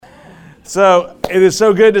So it is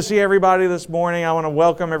so good to see everybody this morning. I want to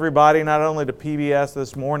welcome everybody not only to PBS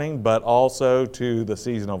this morning, but also to the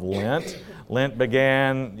season of Lent. Lent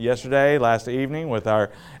began yesterday, last evening, with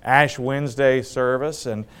our Ash Wednesday service.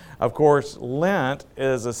 And of course, Lent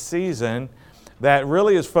is a season that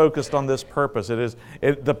really is focused on this purpose.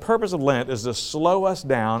 The purpose of Lent is to slow us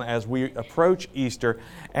down as we approach Easter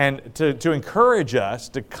and to encourage us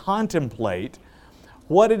to contemplate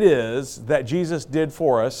what it is that Jesus did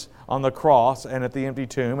for us on the cross and at the empty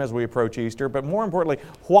tomb as we approach Easter, but more importantly,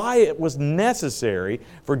 why it was necessary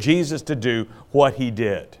for Jesus to do what He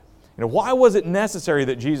did. Why was it necessary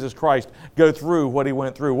that Jesus Christ go through what He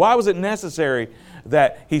went through? Why was it necessary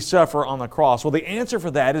that He suffer on the cross? Well, the answer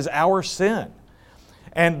for that is our sin.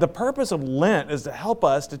 And the purpose of Lent is to help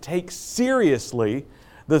us to take seriously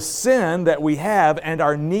the sin that we have and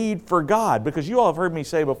our need for God. Because you all have heard me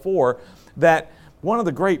say before that one of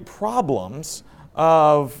the great problems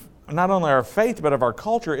of not only our faith but of our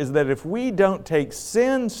culture is that if we don't take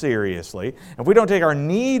sin seriously, if we don't take our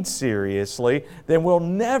needs seriously, then we'll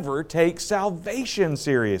never take salvation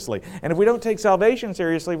seriously. And if we don't take salvation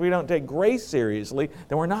seriously, if we don't take grace seriously,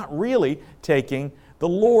 then we're not really taking the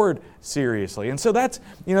Lord seriously. And so that's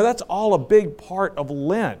all a big part of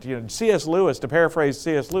Lent. C.S. Lewis, to paraphrase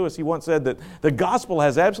C.S. Lewis, he once said that the gospel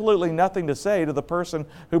has absolutely nothing to say to the person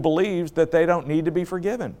who believes that they don't need to be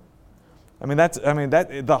forgiven.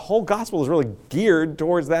 The whole gospel is really geared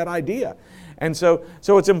towards that idea. And so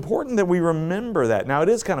it's important that we remember that. Now, it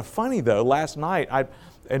is kind of funny, though. Last night,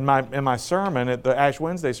 in my sermon at the Ash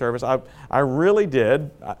Wednesday service, I really did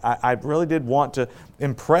want to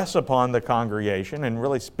impress upon the congregation and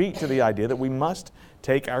really speak to the idea that we must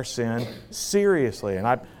take our sin seriously. And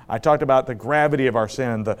I talked about the gravity of our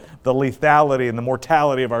sin, the lethality and the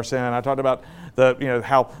mortality of our sin. I talked about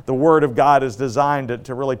how the Word of God is designed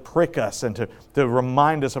to really prick us and to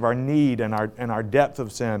remind us of our need and our depth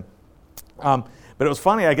of sin. But it was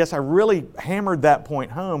funny. I guess I really hammered that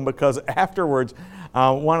point home because afterwards,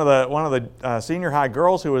 one of the senior high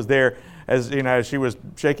girls who was there, as she was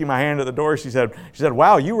shaking my hand at the door, she said,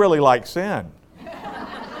 "Wow, you really like sin."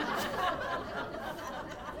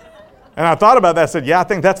 And I thought about that. I said, "Yeah, I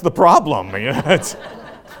think that's the problem.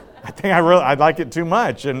 I think I like it too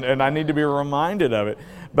much, and I need to be reminded of it."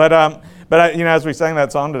 But as we sang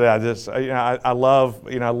that song today, I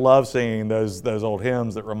love singing those old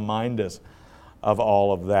hymns that remind us of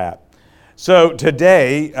all of that. So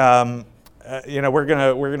today, we're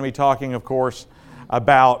gonna be talking, of course,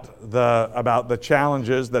 about the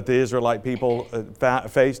challenges that the Israelite people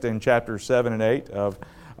faced in chapters 7 and 8 of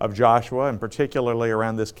Joshua, and particularly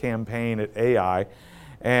around this campaign at Ai.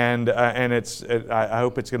 And I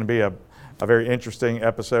hope it's going to be a very interesting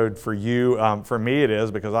episode for you. For me, it is,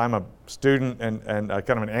 because I'm a student and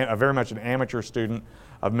kind of a very much an amateur student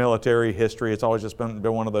of military history. It's always just been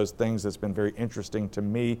one of those things that's been very interesting to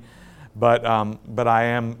me. But I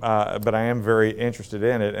am very interested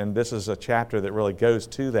in it, and this is a chapter that really goes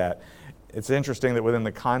to that. It's interesting that within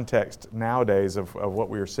the context nowadays of what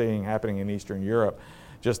we are seeing happening in Eastern Europe,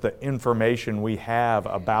 just the information we have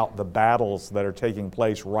about the battles that are taking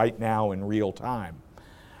place right now in real time.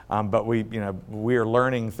 But we are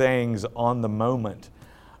learning things on the moment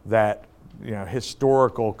that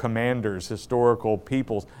historical commanders, historical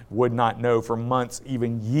peoples would not know for months,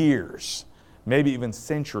 even years, maybe even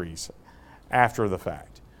centuries after the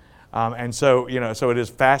fact. And so it is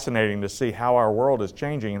fascinating to see how our world is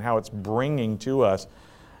changing and how it's bringing to us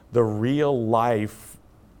the real life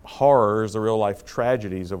horrors, the real life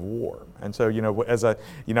tragedies of war. And so,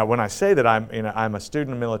 when I say that I'm a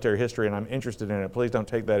student of military history and I'm interested in it, please don't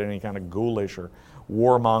take that in any kind of ghoulish or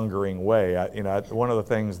warmongering way. One of the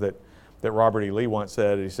things that Robert E. Lee once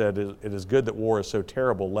said, he said, "It is good that war is so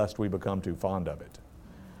terrible lest we become too fond of it."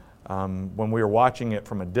 When we are watching it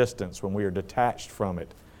from a distance, when we are detached from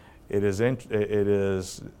it, it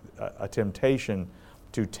is a temptation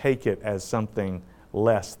to take it as something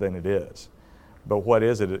less than it is. But what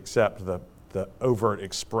is it except the overt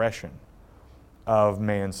expression of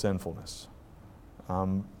man's sinfulness?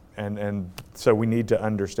 And so we need to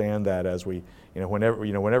understand that as we,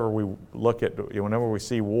 whenever we look at, whenever we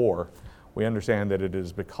see war, we understand that it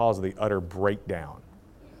is because of the utter breakdown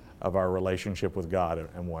of our relationship with God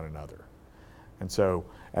and one another. And so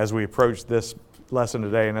as we approach this lesson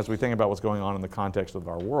today, and as we think about what's going on in the context of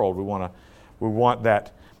our world, we want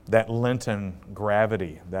that Lenten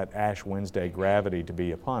gravity, that Ash Wednesday gravity to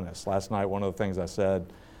be upon us. Last night, one of the things I said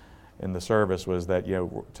in the service was that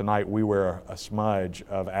tonight we wear a smudge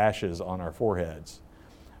of ashes on our foreheads,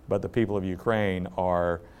 but the people of Ukraine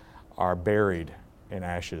are buried in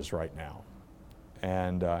ashes right now.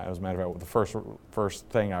 And as a matter of fact, the first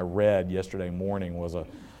thing I read yesterday morning was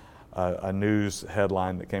a news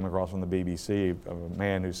headline that came across from the BBC of a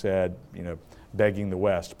man who said, begging the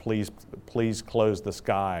West, please close the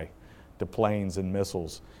sky to planes and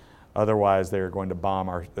missiles, otherwise they are going to bomb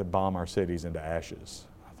our cities into ashes.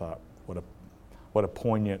 I thought, what a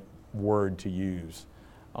poignant word to use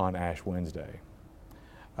on Ash Wednesday.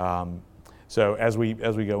 So as we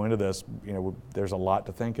go into this, there's a lot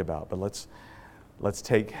to think about. But let's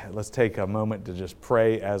take a moment to just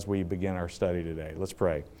pray as we begin our study today. Let's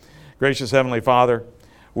pray. Gracious Heavenly Father,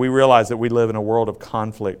 we realize that we live in a world of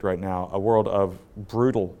conflict right now, a world of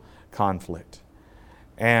brutal conflict.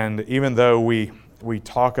 And even though we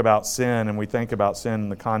talk about sin and we think about sin in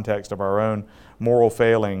the context of our own moral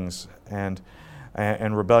failings and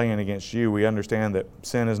rebellion against you, we understand that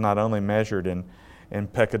sin is not only measured in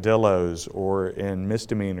peccadillos or in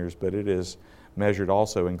misdemeanors, but it is measured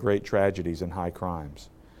also in great tragedies and high crimes.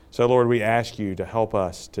 So Lord, we ask you to help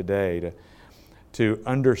us today to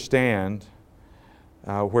understand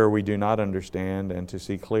where we do not understand and to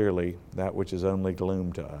see clearly that which is only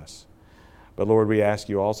gloom to us. But Lord, we ask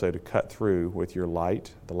you also to cut through with your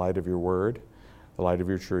light, the light of your word, the light of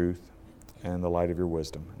your truth, and the light of your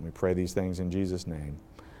wisdom. And we pray these things in Jesus' name.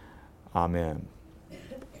 Amen.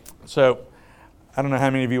 So, I don't know how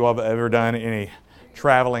many of you have ever done any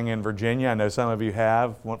traveling in Virginia. I know some of you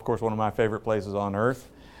have. Of course, one of my favorite places on earth.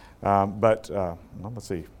 Let's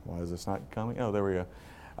see. Why is this not coming? Oh, there we go.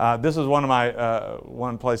 This is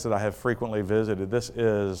one place that I have frequently visited. This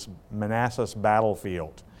is Manassas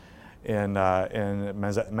Battlefield in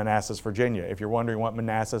Manassas, Virginia. If you're wondering what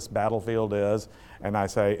Manassas Battlefield is, and I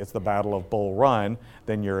say it's the Battle of Bull Run,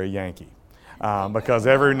 then you're a Yankee. Because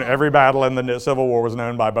every battle in the Civil War was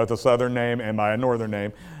known by both a Southern name and by a Northern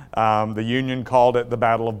name. The Union called it the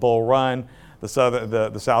Battle of Bull Run. The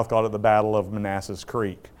South called it the Battle of Manassas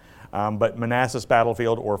Creek. But Manassas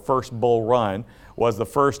Battlefield, or First Bull Run, was the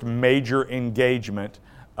first major engagement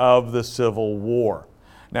of the Civil War.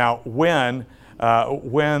 Now, when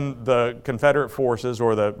the Confederate forces,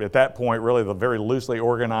 or at that point really the very loosely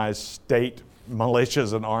organized state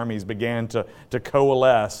militias and armies, began to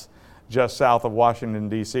coalesce just south of Washington,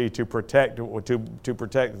 D.C. to protect what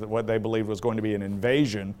they believed was going to be an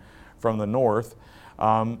invasion from the north,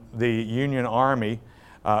 the Union Army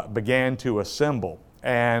began to assemble.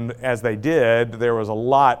 And as they did, there was a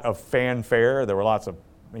lot of fanfare. There were lots of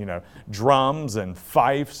drums and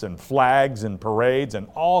fifes and flags and parades and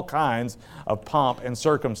all kinds of pomp and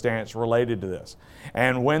circumstance related to this.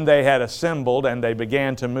 And when they had assembled and they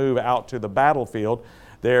began to move out to the battlefield,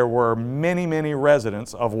 there were many, many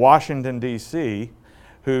residents of Washington, D.C.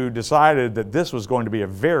 who decided that this was going to be a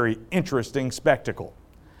very interesting spectacle.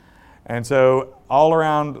 And so all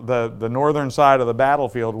around the northern side of the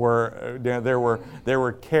battlefield there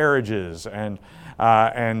were carriages and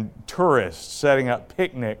tourists setting up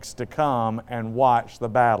picnics to come and watch the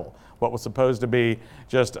battle, what was supposed to be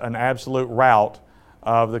just an absolute rout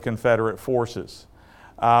of the Confederate forces.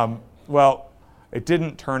 Well, it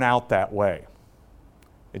didn't turn out that way.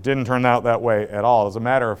 It didn't turn out that way at all. As a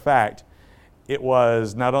matter of fact, it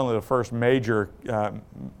was not only the first major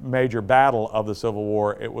battle of the Civil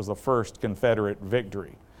War, it was the first Confederate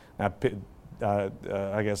victory. Now,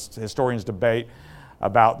 I guess historians debate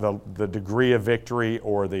about the degree of victory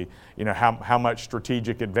or how much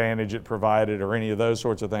strategic advantage it provided or any of those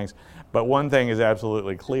sorts of things. But one thing is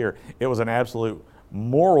absolutely clear. It was an absolute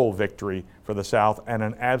moral victory for the South and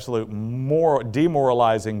an absolute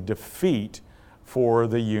demoralizing defeat for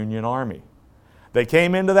the Union Army. They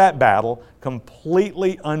came into that battle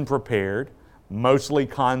completely unprepared, mostly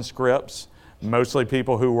conscripts, mostly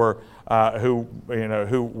people who were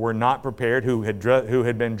not prepared, who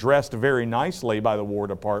had been dressed very nicely by the War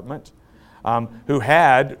Department, who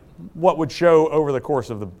had what would show over the course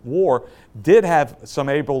of the war did have some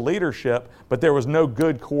able leadership, but there was no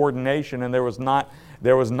good coordination, and there was not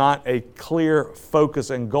a clear focus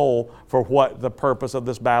and goal for what the purpose of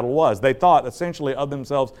this battle was. They thought essentially of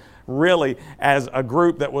themselves really as a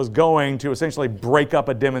group that was going to essentially break up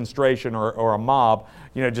a demonstration or a mob.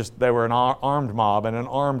 They were an armed mob and an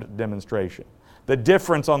armed demonstration. The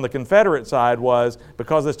difference on the Confederate side was,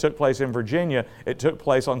 because this took place in Virginia, it took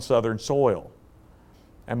place on Southern soil.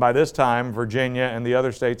 And by this time, Virginia and the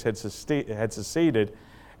other states had seceded,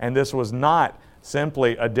 and this was not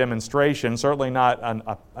simply a demonstration, certainly not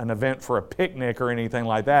an event for a picnic or anything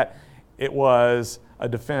like that. It was a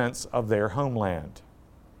defense of their homeland.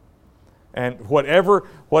 And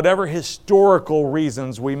whatever historical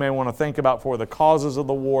reasons we may want to think about for the causes of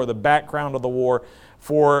the war, the background of the war,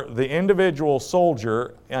 for the individual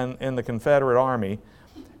soldier in the Confederate Army,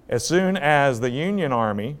 As soon as the Union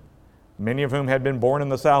Army, many of whom had been born in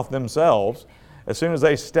the South themselves, as soon as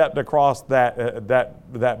they stepped across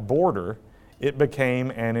that border, it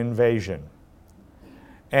became an invasion.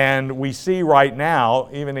 And we see right now,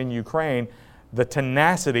 even in Ukraine, the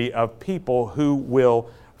tenacity of people who will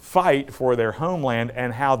fight for their homeland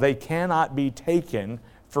and how they cannot be taken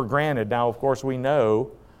for granted. Now, of course, we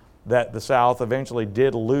know that the South eventually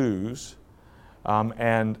did lose,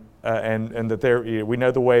 and that we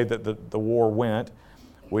know the way that the war went.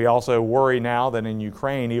 We also worry now that in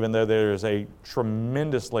Ukraine, even though there is a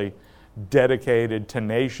tremendously dedicated,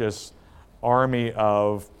 tenacious army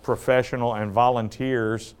of professional and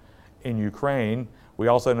volunteers in Ukraine, we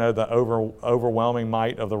also know the overwhelming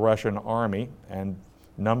might of the Russian army, and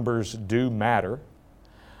numbers do matter.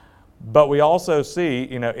 But we also see,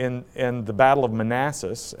 in the Battle of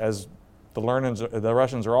Manassas, as the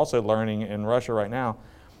Russians are also learning in Russia right now,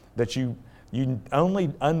 that you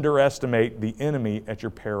only underestimate the enemy at your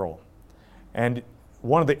peril. And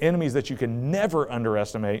one of the enemies that you can never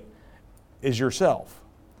underestimate is yourself.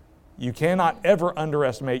 You cannot ever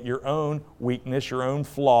underestimate your own weakness, your own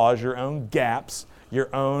flaws, your own gaps,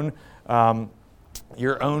 your own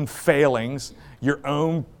failings, your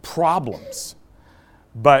own problems.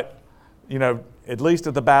 But, at least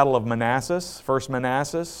at the Battle of Manassas, First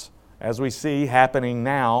Manassas, as we see happening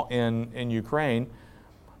now in Ukraine,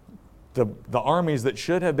 the armies that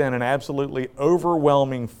should have been an absolutely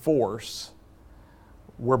overwhelming force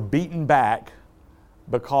were beaten back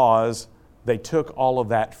because they took all of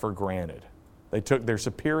that for granted. They took their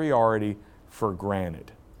superiority for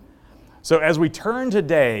granted. So as we turn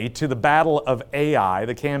today to the battle of Ai,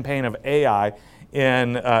 the campaign of Ai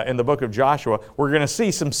in the book of Joshua, we're going to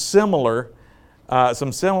see some similar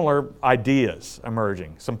ideas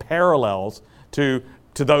emerging, some parallels to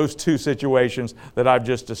those two situations that I've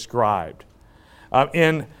just described.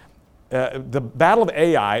 The Battle of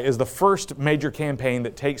Ai is the first major campaign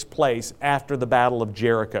that takes place after the Battle of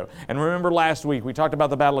Jericho. And remember last week we talked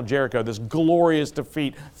about the Battle of Jericho, this glorious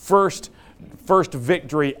defeat, first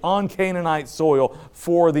victory on Canaanite soil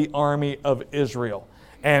for the army of Israel.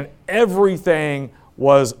 And everything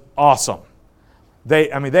was awesome. They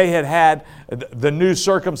had the new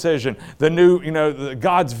circumcision, the new,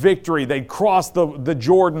 God's victory. They'd crossed the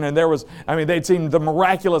Jordan, and they'd seen the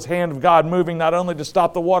miraculous hand of God moving not only to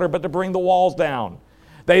stop the water, but to bring the walls down.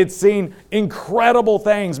 They had seen incredible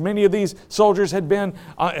things. Many of these soldiers had been,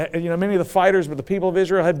 many of the fighters, but the people of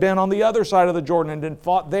Israel had been on the other side of the Jordan and had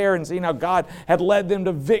fought there and seen how God had led them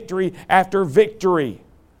to victory after victory.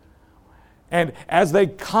 And as they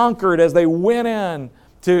conquered, as they went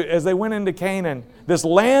into Canaan, this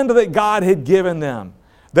land that God had given them,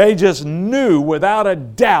 they just knew without a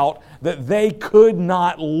doubt that they could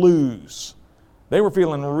not lose. They were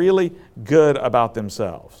feeling really good about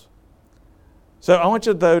themselves. So I want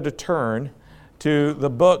you, though, to turn to the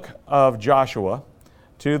book of Joshua,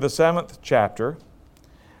 to the 7th chapter.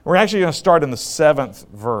 We're actually going to start in the 7th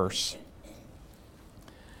verse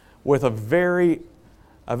with a very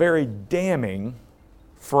damning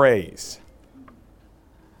phrase.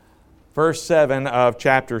 Verse 7 of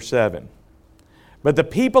chapter 7. But the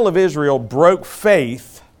people of Israel broke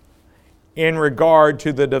faith in regard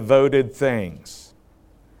to the devoted things.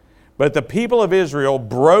 But the people of Israel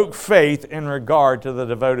broke faith in regard to the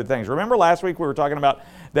devoted things. Remember last week we were talking about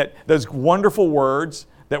that those wonderful words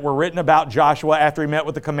that were written about Joshua after he met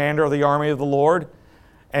with the commander of the army of the Lord?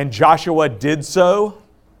 And Joshua did so.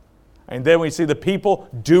 And then we see the people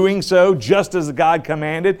doing so just as God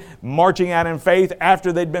commanded, marching out in faith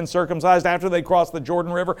after they'd been circumcised, after they crossed the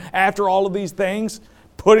Jordan River, after all of these things,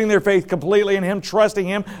 putting their faith completely in Him, trusting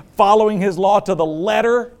Him, following His law to the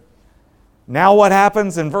letter. Now what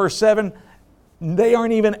happens in verse 7? They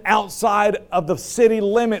aren't even outside of the city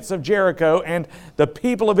limits of Jericho, and the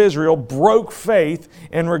people of Israel broke faith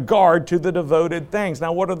in regard to the devoted things.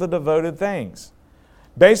 Now what are the devoted things?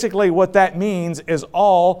 Basically what that means is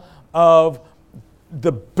all of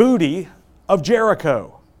the booty of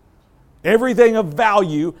Jericho. Everything of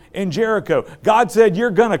value in Jericho. God said, you're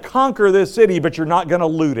going to conquer this city, but you're not going to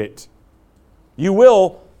loot it. You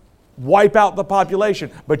will wipe out the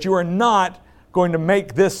population, but you are not going to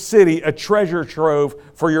make this city a treasure trove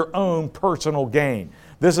for your own personal gain.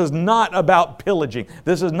 This is not about pillaging.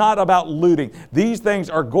 This is not about looting. These things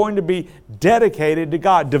are going to be dedicated to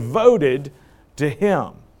God, devoted to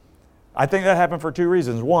Him. I think that happened for two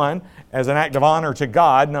reasons. One, as an act of honor to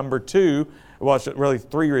God. Number two, well, it's really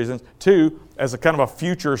three reasons. Two, as a kind of a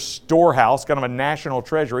future storehouse, kind of a national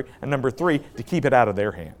treasury. And number three, to keep it out of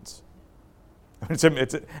their hands. Have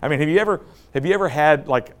you ever had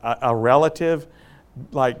like a relative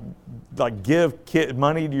like give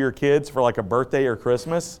money to your kids for like a birthday or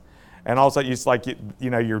Christmas, and all of a sudden it's like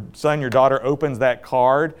your son, your daughter opens that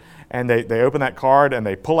card, and they open that card and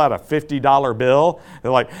they pull out a $50 bill.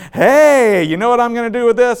 They're like, "Hey, you know what I'm going to do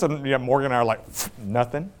with this?" And Morgan and I are like,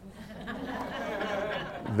 "Nothing."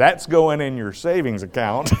 That's going in your savings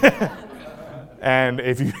account. And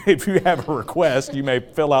if you have a request, you may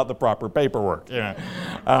fill out the proper paperwork.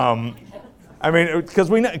 Because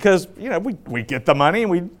we get the money and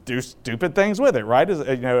we do stupid things with it, right?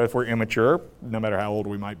 If we're immature, no matter how old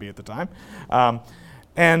we might be at the time.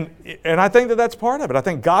 And I think that's part of it. I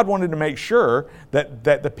think God wanted to make sure that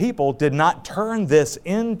the people did not turn this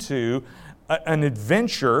into an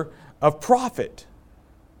adventure of profit,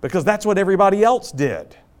 because that's what everybody else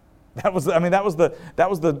did. That was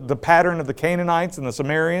the pattern of the Canaanites and the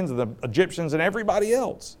Sumerians and the Egyptians and everybody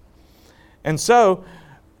else. And so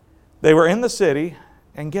they were in the city,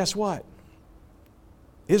 and guess what?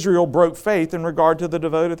 Israel broke faith in regard to the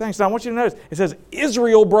devoted things. Now I want you to notice, it says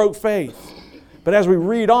Israel broke faith. But as we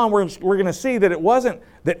read on, we're going to see that it wasn't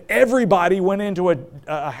that everybody went into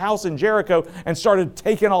a house in Jericho and started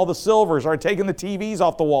taking all the silvers or taking the TVs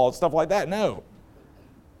off the wall and stuff like that. No.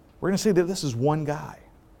 We're going to see that this is one guy.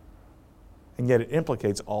 And yet it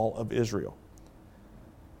implicates all of Israel.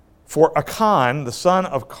 For Achan, the son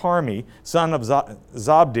of Carmi, son of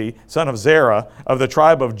Zabdi, son of Zerah, of the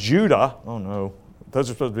tribe of Judah, oh no,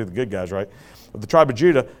 those are supposed to be the good guys, right? Of the tribe of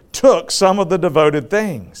Judah, took some of the devoted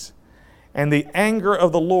things. And the anger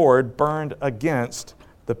of the Lord burned against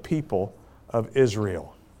the people of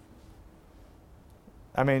Israel.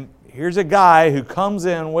 Here's a guy who comes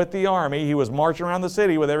in with the army. He was marching around the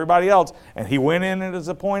city with everybody else, and he went in at his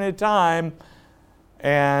appointed time,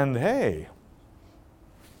 and hey,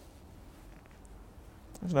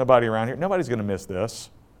 there's nobody around here. Nobody's going to miss this.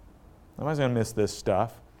 Nobody's going to miss this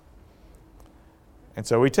stuff. And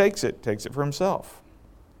so he takes it for himself.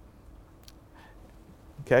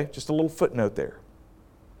 Okay, just a little footnote there.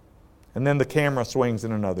 And then the camera swings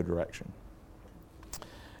in another direction.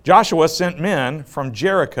 Joshua sent men from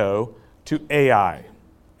Jericho to Ai.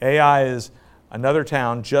 Ai is another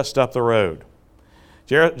town just up the road.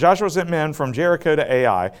 Joshua sent men from Jericho to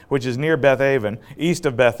Ai, which is near Beth-aven, east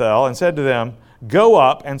of Bethel, and said to them, "Go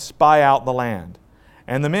up and spy out the land."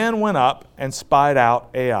 And the men went up and spied out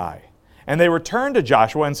Ai. And they returned to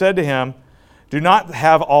Joshua and said to him, "Do not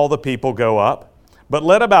have all the people go up, but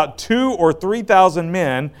let about 2,000 or 3,000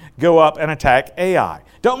 men go up and attack Ai.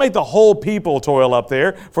 Don't make the whole people toil up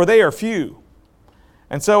there, for they are few."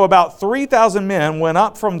 And so about 3,000 men went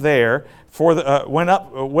up from there went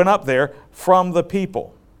up there from the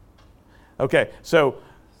people. Okay, so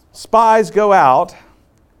spies go out.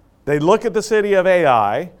 They look at the city of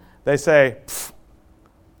Ai. They say,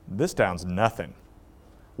 "This town's nothing.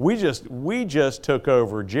 We just took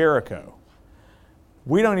over Jericho.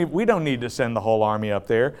 We don't need to send the whole army up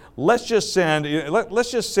there. Let's just send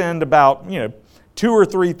about 2,000 or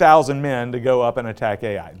 3,000 men to go up and attack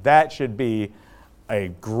Ai. That should be a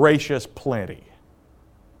gracious plenty.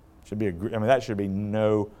 That should be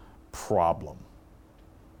no problem."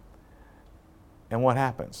 And what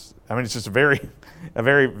happens? It's just a very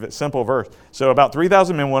simple verse. So about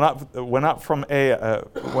 3,000 men went up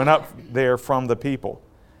there from the people,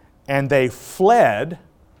 and they fled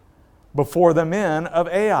before the men of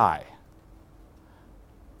Ai.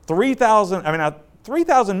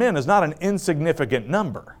 3,000 men is not an insignificant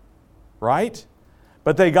number, right?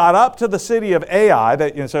 But they got up to the city of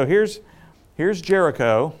Ai. So here's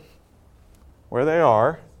Jericho, where they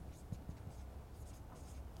are.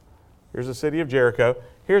 Here's the city of Jericho.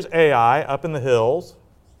 Here's Ai up in the hills.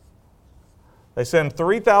 They send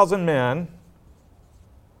 3,000 men,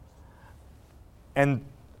 and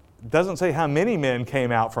it doesn't say how many men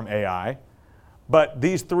came out from Ai, but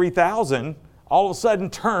these 3,000 all of a sudden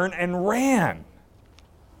turned and ran.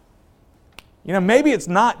 Maybe it's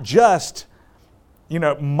not just,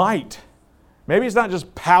 might. Maybe it's not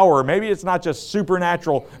just power. Maybe it's not just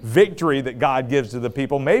supernatural victory that God gives to the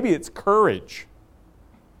people. Maybe it's courage.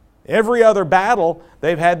 Every other battle,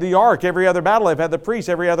 they've had the ark. Every other battle, they've had the priests.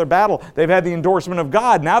 Every other battle, they've had the endorsement of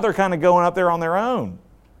God. Now they're kind of going up there on their own.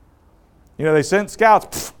 They sent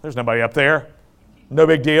scouts. There's nobody up there. No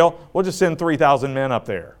big deal. We'll just send 3,000 men up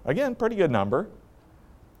there. Again, pretty good number.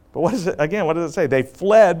 But what does it say? They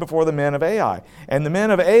fled before the men of Ai. And the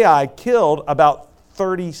men of Ai killed about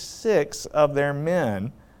 36 of their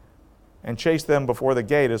men and chased them before the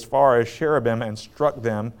gate as far as Cherubim and struck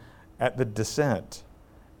them at the descent.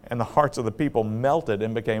 And the hearts of the people melted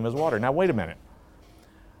and became as water. Now, wait a minute.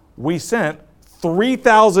 We sent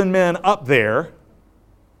 3,000 men up there,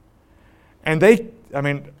 and they I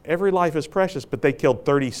mean, every life is precious, but they killed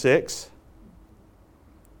 36.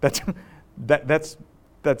 That's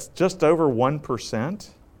just over 1%.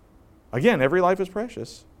 Again, every life is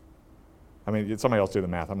precious. I mean, somebody else do the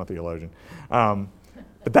math. I'm a theologian.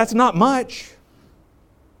 But that's not much.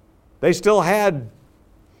 They still had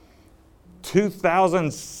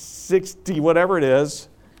 2,060, whatever it is,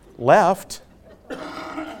 left.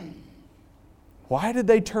 Why did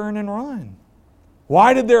they turn and run?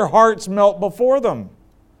 Why did their hearts melt before them?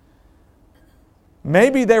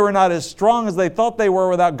 Maybe they were not as strong as they thought they were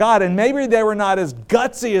without God, and maybe they were not as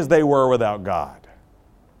gutsy as they were without God.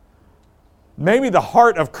 Maybe the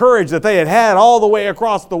heart of courage that they had all the way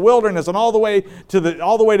across the wilderness and all the way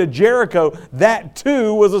to Jericho, that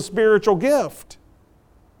too was a spiritual gift.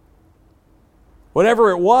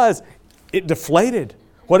 Whatever it was, it deflated.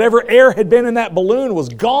 Whatever air had been in that balloon was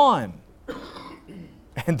gone.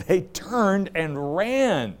 And they turned and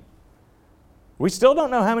ran. We still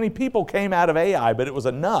don't know how many people came out of Ai, but it was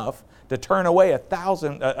enough to turn away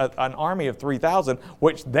an army of 3,000,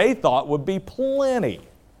 which they thought would be plenty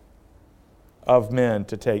of men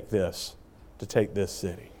to take this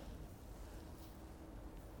city.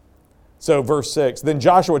 So verse 6, then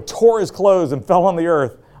Joshua tore his clothes and fell on the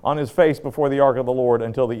earth on his face before the ark of the Lord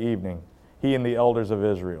until the evening, he and the elders of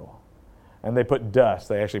Israel. And they put dust,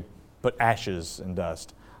 they actually put ashes and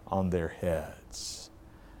dust on their heads.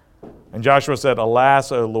 And Joshua said,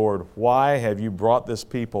 alas, O Lord, why have you brought this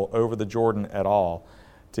people over the Jordan at all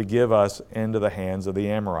to give us into the hands of the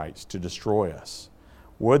Amorites to destroy us?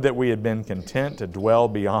 Would that we had been content to dwell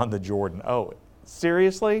beyond the Jordan. Oh,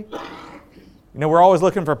 seriously? You know, we're always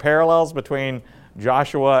looking for parallels between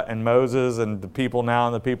Joshua and Moses and the people now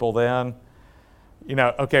and the people then. You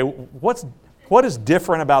know, okay, what is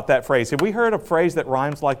different about that phrase? Have we heard a phrase that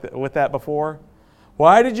rhymes with that before?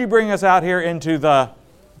 Why did you bring us out here into the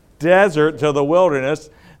desert, to the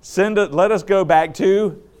wilderness? Let us go back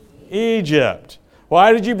to Egypt.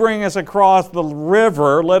 Why did you bring us across the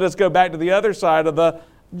river? Let us go back to the other side of the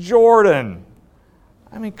Jordan.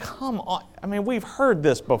 I mean, come on. I mean, we've heard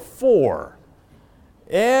this before.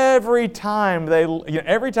 Every time they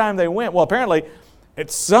went, well, apparently, in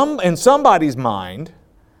somebody's mind,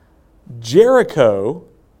 Jericho,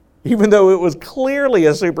 even though it was clearly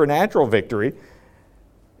a supernatural victory,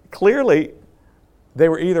 clearly they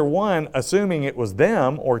were either one, assuming it was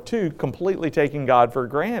them, or two, completely taking God for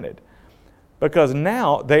granted. Because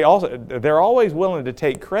now they're always willing to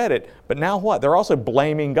take credit, but now what? They're also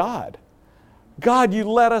blaming God. God, you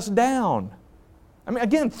let us down. I mean,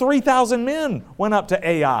 again, 3,000 men went up to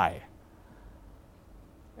Ai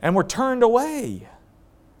and were turned away.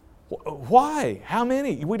 Why? How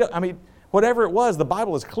many? Whatever it was, the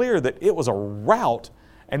Bible is clear that it was a rout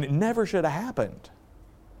and it never should have happened.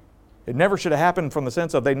 It never should have happened from the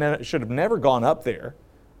sense of they should have never gone up there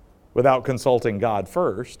without consulting God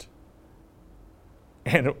first.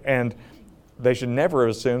 And they should never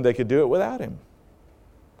have assumed they could do it without Him.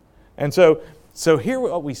 And so here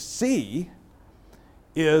what we see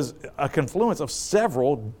is a confluence of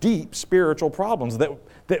several deep spiritual problems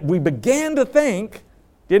that we began to think,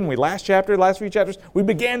 didn't we, last few chapters, we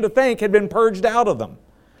began to think had been purged out of them.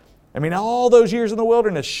 I mean, all those years in the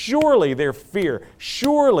wilderness, surely their fear,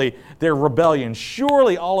 surely their rebellion,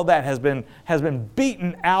 surely all of that has been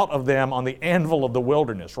beaten out of them on the anvil of the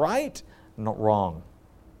wilderness, right? Not wrong.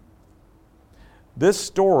 This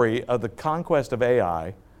story of the conquest of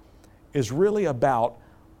Ai is really about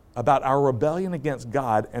our rebellion against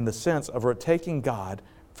God and the sense of taking God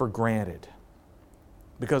for granted.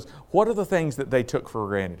 Because what are the things that they took for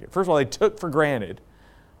granted? First of all, they took for granted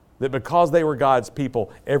that because they were God's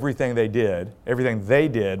people, everything they did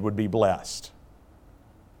would be blessed.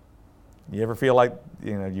 You ever feel like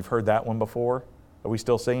you've heard that one before? Are we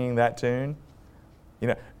still singing that tune?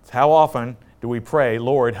 How often do we pray,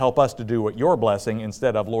 Lord, help us to do what you're blessing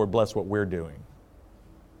instead of, Lord, bless what we're doing?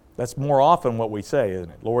 That's more often what we say,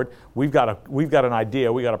 isn't it? Lord, we've got an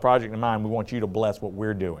idea, we've got a project in mind, we want you to bless what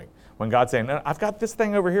we're doing. When God's saying, I've got this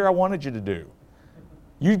thing over here I wanted you to do.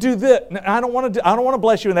 You do this. I don't want to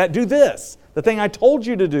bless you in that. Do this, the thing I told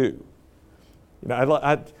you to do.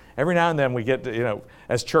 Every now and then we get to,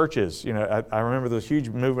 as churches, I remember this huge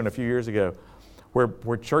movement a few years ago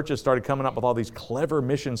where churches started coming up with all these clever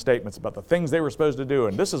mission statements about the things they were supposed to do,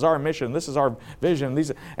 and this is our mission, this is our vision,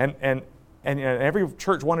 and every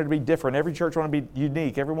church wanted to be different, every church wanted to be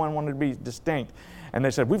unique, everyone wanted to be distinct. And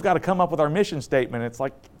they said, we've got to come up with our mission statement. It's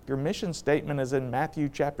like, your mission statement is in Matthew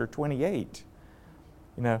chapter 28.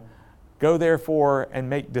 Go therefore and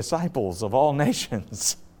make disciples of all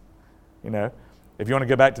nations. If you want to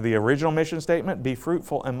go back to the original mission statement, be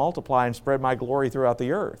fruitful and multiply and spread my glory throughout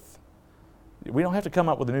the earth. We don't have to come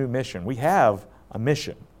up with a new mission. We have a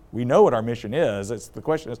mission. We know what our mission is. The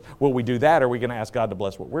question is, will we do that, or are we going to ask God to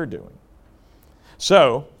bless what we're doing?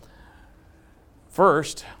 So,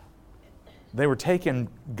 first, they were taking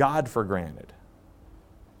God for granted.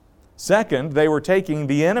 Second, they were taking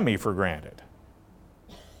the enemy for granted.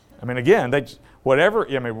 I mean, again,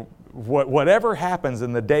 whatever happens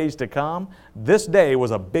in the days to come, this day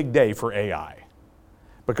was a big day for AI.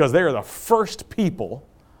 Because they are the first people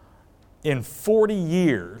in 40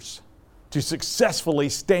 years to successfully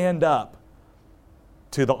stand up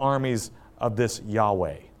to the armies of this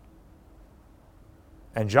Yahweh.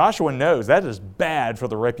 And Joshua knows that is bad for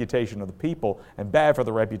the reputation of the people and bad for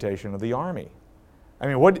the reputation of the army. I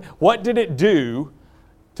mean, what did it do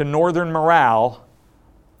to northern morale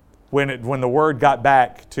when the word got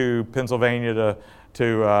back to Pennsylvania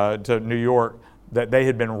to New York that they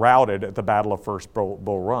had been routed at the Battle of First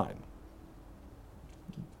Bull Run?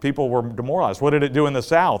 People were demoralized. What did it do in the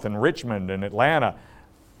South, in Richmond and Atlanta?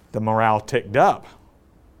 The morale ticked up.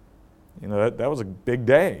 That was a big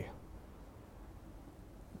day.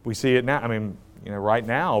 We see it now. I mean, right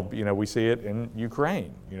now, we see it in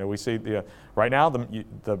Ukraine. We see right now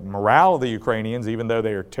the morale of the Ukrainians, even though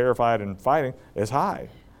they are terrified and fighting, is high.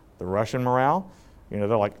 The Russian morale, they're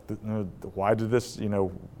like, why did this?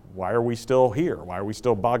 Why are we still here? Why are we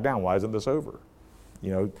still bogged down? Why isn't this over?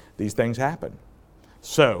 These things happen.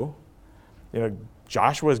 So,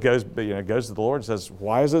 Joshua goes to the Lord and says,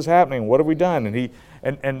 "Why is this happening? What have we done?"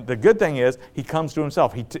 And the good thing is he comes to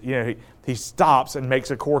himself. He stops and makes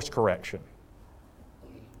a course correction.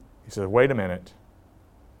 He says, "Wait a minute.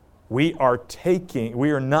 We are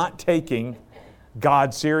not taking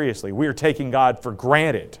God seriously. We are taking God for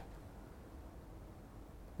granted."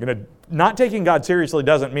 Not taking God seriously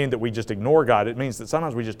doesn't mean that we just ignore God. It means that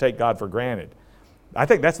sometimes we just take God for granted. I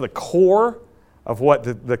think that's the core of what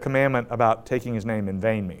the commandment about taking His name in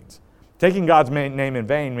vain means. Taking God's name in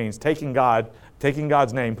vain means taking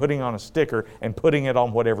God's name, putting on a sticker, and putting it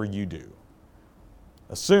on whatever you do.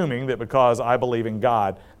 Assuming that because I believe in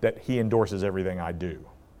God, that He endorses everything I do.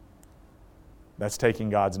 That's taking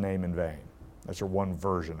God's name in vain. That's your one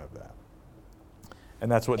version of that.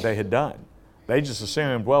 And that's what they had done. They just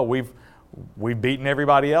assumed, well, we've beaten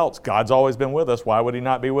everybody else. God's always been with us. Why would He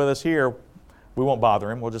not be with us here? We won't bother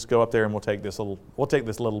Him. We'll just go up there and we'll take this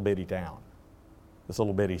little bitty town, this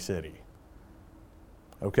little bitty city.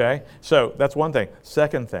 Okay? So that's one thing.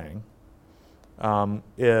 Second thing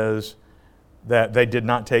is that they did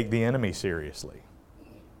not take the enemy seriously.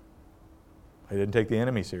 They didn't take the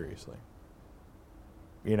enemy seriously.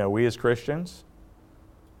 We as Christians,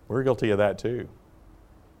 we're guilty of that too.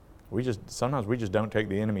 Sometimes we just don't take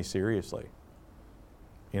the enemy seriously.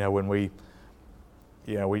 When we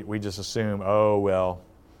just assume, oh, well,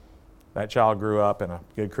 that child grew up in a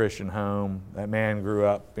good Christian home. That man grew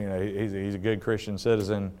up, he's a good Christian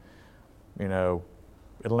citizen. It'll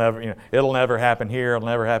never happen here. It'll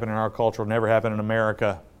never happen in our culture. It'll never happen in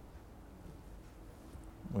America.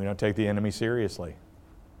 We don't take the enemy seriously.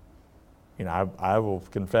 I will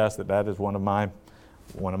confess that is one of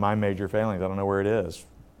my major failings. I don't know where it is.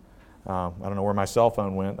 I don't know where my cell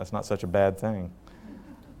phone went. That's not such a bad thing.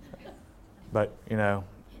 But, I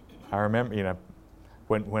remember,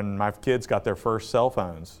 when my kids got their first cell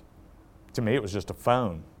phones, to me it was just a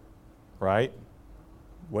phone, right?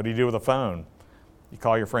 What do you do with a phone? You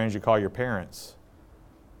call your friends, you call your parents.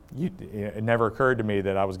 It never occurred to me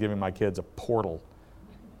that I was giving my kids a portal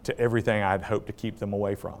to everything I'd hoped to keep them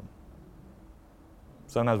away from.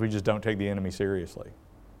 Sometimes we just don't take the enemy seriously.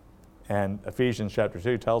 And Ephesians chapter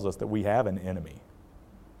 2 tells us that we have an enemy.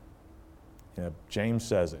 James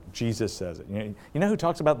says it. Jesus says it. You know who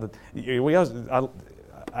talks about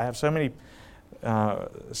I have so many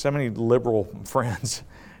liberal friends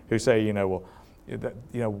who say,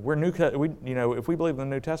 we're new. If we believe in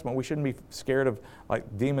the New Testament, we shouldn't be scared of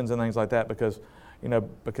like demons and things like that because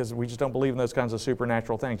we just don't believe in those kinds of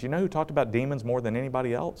supernatural things. You know who talked about demons more than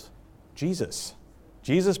anybody else? Jesus.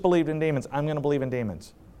 Jesus believed in demons. I'm going to believe in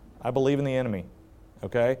demons. I believe in the enemy.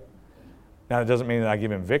 Okay. Now, it doesn't mean that I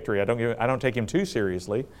give him victory. I don't take him too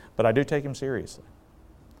seriously, but I do take him seriously.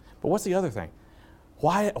 But what's the other thing?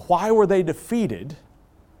 Why were they defeated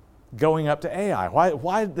going up to Ai?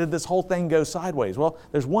 Why did this whole thing go sideways? Well,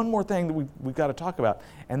 there's one more thing that we've got to talk about,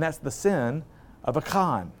 and that's the sin of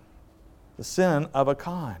Achan. The sin of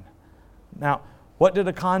Achan. Now, what did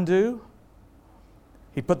Achan do?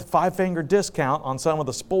 He put the 5-finger discount on some of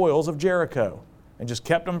the spoils of Jericho and just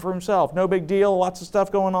kept them for himself. No big deal, lots of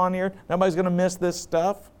stuff going on here. Nobody's going to miss this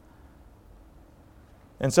stuff.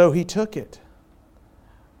 And so he took it.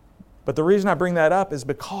 But the reason I bring that up is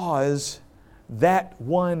because that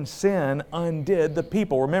one sin undid the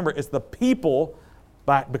people. Remember, it's the people,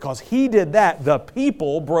 because he did that, the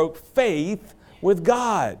people broke faith with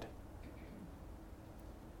God.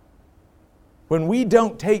 When we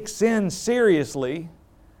don't take sin seriously,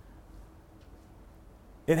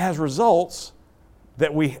 it has results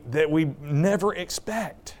that we never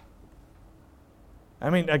expect. I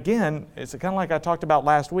mean, again, it's kind of like I talked about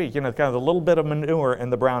last week, kind of the little bit of manure in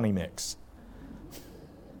the brownie mix.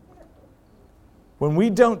 When we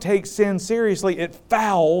don't take sin seriously, it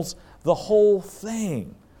fouls the whole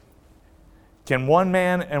thing. Can one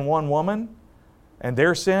man and one woman and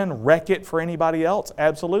their sin wreck it for anybody else?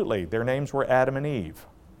 Absolutely. Their names were Adam and Eve,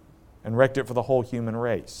 and wrecked it for the whole human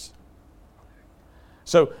race.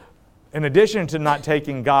 So, in addition to not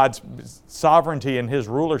taking God's sovereignty and His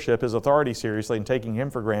rulership, His authority seriously, and taking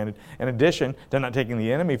Him for granted, in addition to not taking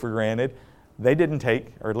the enemy for granted, they didn't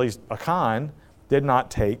take, or at least Achan did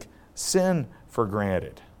not take sin for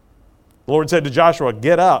granted. The Lord said to Joshua,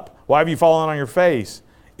 "Get up. Why have you fallen on your face?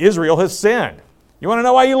 Israel has sinned." You want to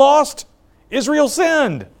know why you lost? Israel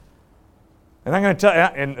sinned. And I'm going to tell,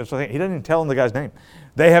 and so he doesn't even tell them the guy's name.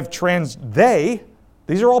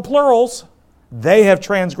 These are all plurals. They have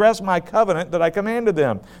transgressed my covenant that I commanded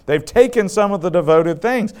them. They've taken some of the devoted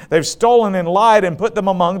things. They've stolen and lied and put them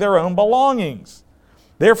among their own belongings.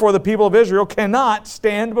 Therefore, the people of Israel cannot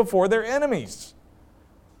stand before their enemies.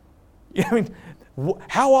 I mean,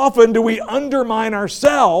 how often do we undermine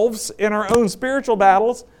ourselves in our own spiritual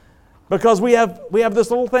battles because we have this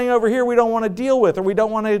little thing over here we don't want to deal with, or we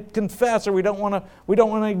don't want to confess, or we don't want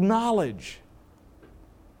to acknowledge?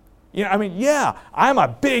 I'm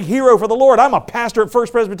a big hero for the Lord. I'm a pastor at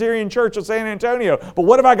First Presbyterian Church of San Antonio. But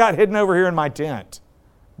what have I got hidden over here in my tent,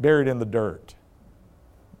 buried in the dirt?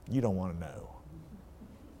 You don't want to know.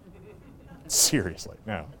 Seriously,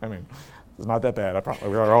 no. I mean, it's not that bad.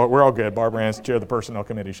 We're all good. Barbara Ann's chair of the personnel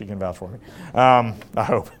committee. She can vouch for me. I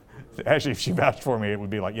hope. Actually, if she vouched for me, it would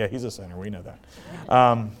be like, yeah, he's a sinner. We know that.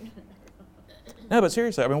 No, but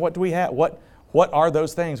seriously, I mean, what do we have? What are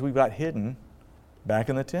those things we've got hidden back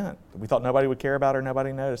in the tent that we thought nobody would care about or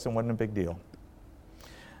nobody noticed and wasn't a big deal?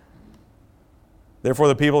 Therefore,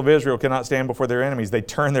 the people of Israel cannot stand before their enemies. They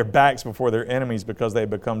turn their backs before their enemies because they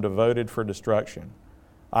become devoted for destruction.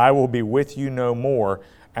 I will be with you no more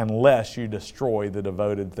unless you destroy the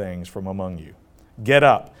devoted things from among you. Get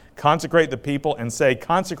up, consecrate the people, and say,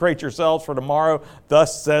 consecrate yourselves for tomorrow.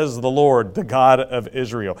 Thus says the Lord, the God of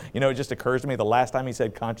Israel. It just occurs to me the last time he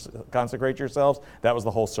said consecrate yourselves, that was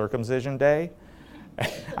the whole circumcision day.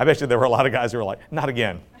 I bet you there were a lot of guys who were like, not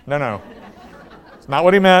again. No. It's not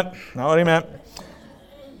what he meant. Not what he meant.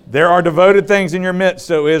 There are devoted things in your midst,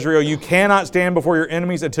 O Israel. You cannot stand before your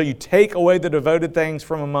enemies until you take away the devoted things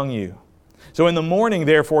from among you. So in the morning,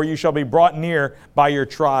 therefore, you shall be brought near by your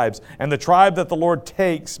tribes. And the tribe that the Lord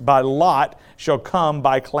takes by lot shall come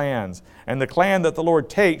by clans. And the clan that the Lord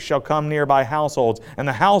takes shall come near by households. And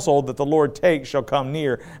the household that the Lord takes shall come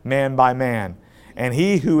near man by man. And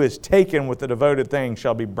he who is taken with the devoted thing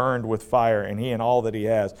shall be burned with fire, and he and all that he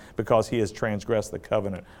has, because he has transgressed the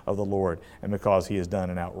covenant of the Lord, and because he has done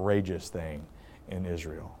an outrageous thing in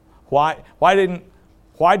Israel. Why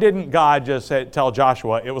didn't God just tell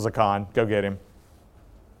Joshua it was Achan, go get him?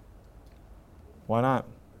 Why not?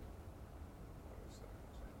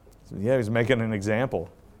 Yeah, he was making an example.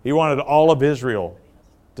 He wanted all of Israel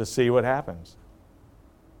to see what happens.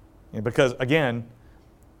 Because, again,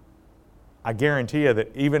 I guarantee you that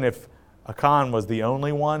even if Achan was the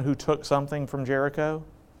only one who took something from Jericho,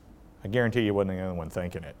 I guarantee you wasn't the only one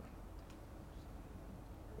thinking it.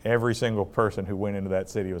 Every single person who went into that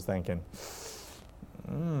city was thinking,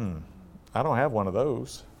 I don't have one of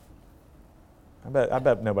those. I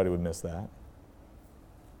bet nobody would miss that.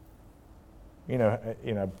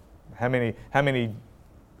 How many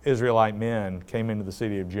Israelite men came into the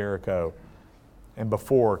city of Jericho and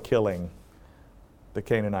before killing the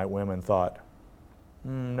Canaanite women thought,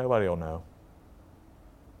 nobody will know.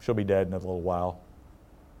 She'll be dead in a little while.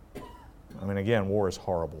 I mean, again, war is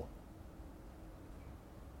horrible.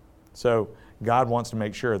 So God wants to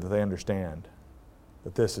make sure that they understand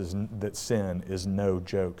that sin is no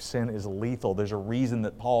joke. Sin is lethal. There's a reason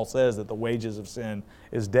that Paul says that the wages of sin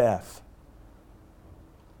is death.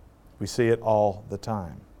 We see it all the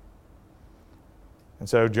time. And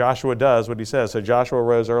so Joshua does what he says. So Joshua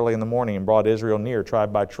rose early in the morning and brought Israel near,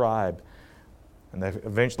 tribe by tribe. And they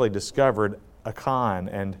eventually discovered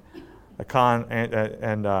Achan.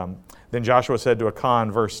 Then Joshua said to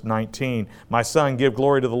Achan, verse 19, "My son, give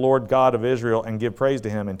glory to the Lord God of Israel and give praise to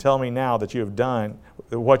him. And tell me now that you have done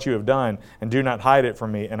what you have done, and do not hide it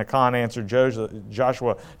from me. And Achan answered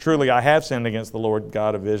Joshua, truly I have sinned against the Lord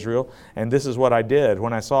God of Israel, and this is what I did.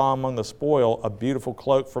 When I saw among the spoil a beautiful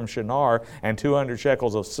cloak from Shinar, and 200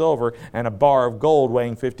 shekels of silver, and a bar of gold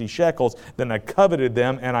weighing 50 shekels, then I coveted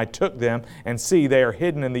them, and I took them, and see, they are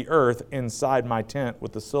hidden in the earth inside my tent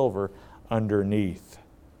with the silver underneath.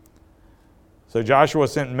 So Joshua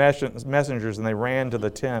sent messengers, and they ran to the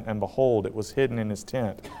tent, and behold, it was hidden in his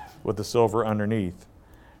tent with the silver underneath.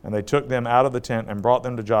 And they took them out of the tent and brought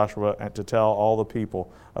them to Joshua to tell all the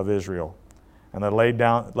people of Israel. And they laid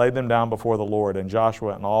them down before the Lord. And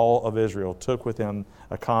Joshua and all of Israel took with him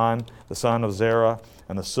Achan, the son of Zerah,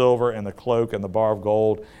 and the silver and the cloak and the bar of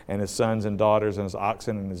gold, and his sons and daughters and his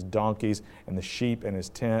oxen and his donkeys and the sheep and his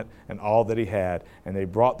tent and all that he had. And they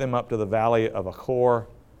brought them up to the valley of Achor.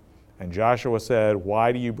 And Joshua said,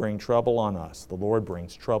 why do you bring trouble on us? The Lord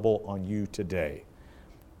brings trouble on you today.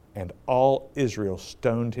 And all Israel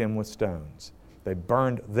stoned him with stones. They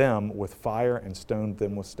burned them with fire and stoned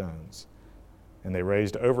them with stones. And they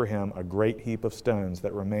raised over him a great heap of stones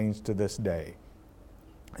that remains to this day.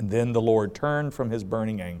 And then the Lord turned from his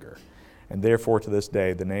burning anger. And therefore to this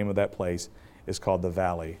day the name of that place is called the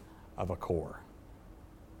Valley of Achor.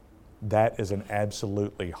 That is an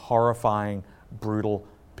absolutely horrifying, brutal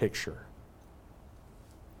picture.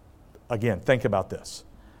 Again, think about this.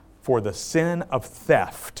 For the sin of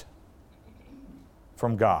theft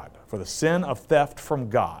from God,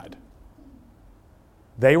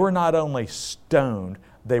 they were not only stoned,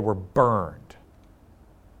 they were burned.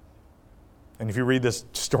 And if you read this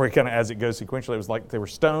story kind of as it goes sequentially, it was like they were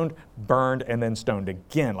stoned, burned, and then stoned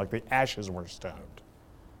again, like the ashes were stoned.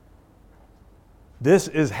 This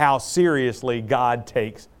is how seriously God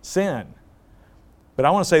takes sin. But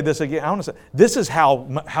I want to say this again. This is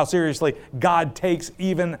how seriously God takes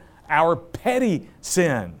even our petty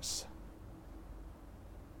sins.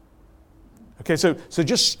 Okay, so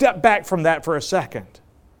just step back from that for a second.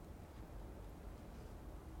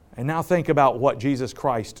 And now think about what Jesus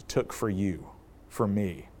Christ took for you, for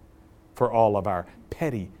me, for all of our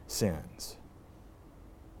petty sins.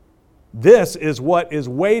 This is what is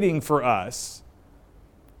waiting for us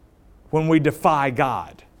when we defy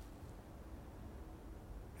God.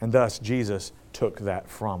 And thus, Jesus took that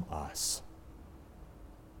from us.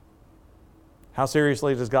 How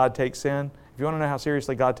seriously does God take sin? If you want to know how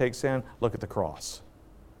seriously God takes sin, look at the cross.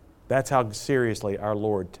 That's how seriously our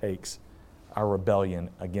Lord takes our rebellion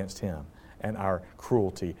against Him and our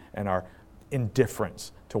cruelty and our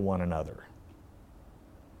indifference to one another.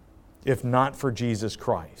 If not for Jesus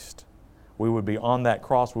Christ, we would be on that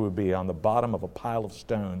cross, we would be on the bottom of a pile of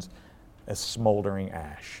stones as smoldering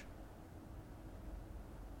ash.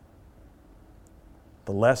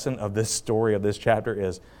 The lesson of this story, of this chapter,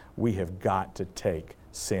 is we have got to take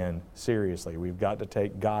sin seriously. We've got to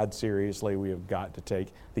take God seriously. We have got to take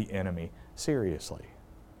the enemy seriously.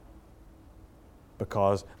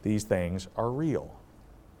 Because these things are real.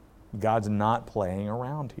 God's not playing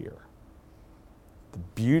around here. The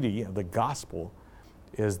beauty of the gospel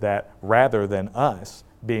is that rather than us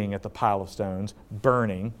being at the pile of stones,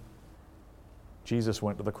 burning, Jesus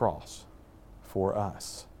went to the cross for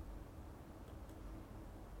us.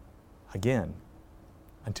 Again,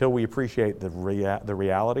 until we appreciate the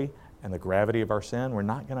reality and the gravity of our sin, we're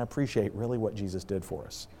not going to appreciate really what Jesus did for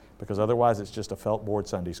us. Because otherwise it's just a felt board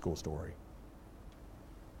Sunday school story.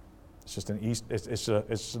 It's just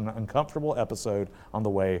an uncomfortable episode on the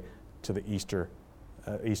way to the Easter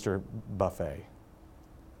buffet.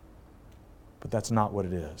 But that's not what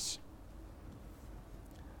it is.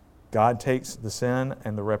 God takes the sin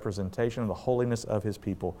and the representation of the holiness of His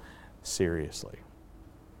people seriously.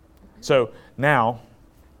 So now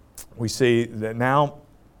we see that now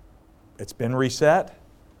it's been reset.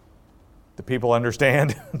 The people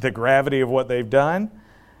understand the gravity of what they've done,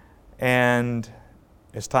 and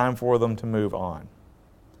it's time for them to move on.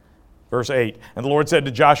 Verse 8, and the Lord said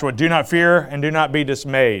to Joshua, do not fear and do not be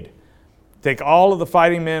dismayed. Take all of the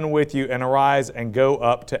fighting men with you and arise and go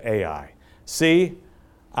up to Ai. See,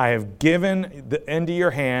 I have given into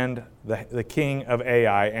your hand the king of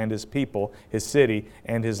Ai and his people, his city,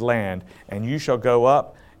 and his land. And you shall go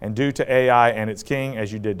up and do to Ai and its king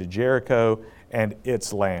as you did to Jericho and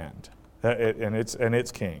its land, and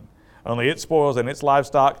its king. Only its spoils and its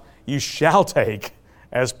livestock you shall take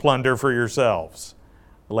as plunder for yourselves.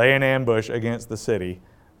 Lay an ambush against the city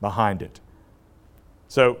behind it.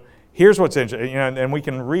 So here's what's interesting, and we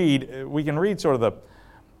can read sort of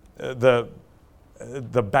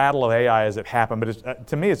the battle of Ai as it happened, but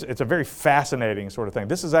to me it's a very fascinating sort of thing.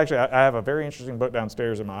 This is actually, I have a very interesting book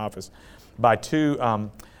downstairs in my office by two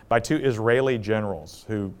Israeli generals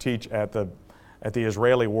who teach at the at the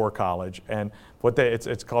Israeli War College, and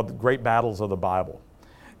it's called the Great Battles of the Bible.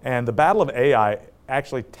 And the Battle of Ai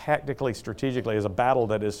actually tactically, strategically, is a battle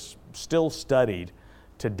that is still studied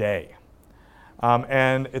today.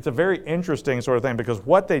 And it's a very interesting sort of thing, because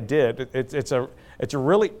what they did, it's a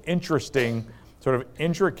really interesting sort of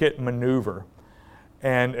intricate maneuver.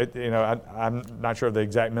 And I'm not sure of the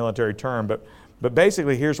exact military term, but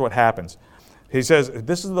basically here's what happens. He says,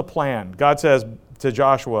 this is the plan. God says to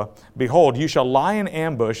Joshua, behold, you shall lie in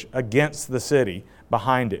ambush against the city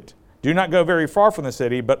behind it. Do not go very far from the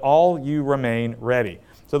city, but all you remain ready.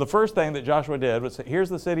 So the first thing that Joshua did was, here's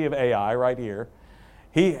the city of Ai right here.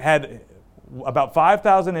 He had about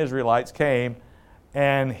 5,000 Israelites came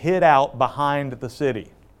and hid out behind the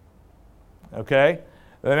city. Okay?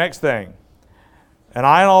 The next thing, and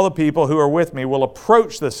I and all the people who are with me will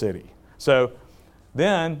approach the city. So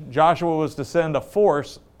then Joshua was to send a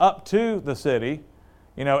force up to the city,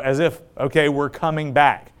 as if, okay, we're coming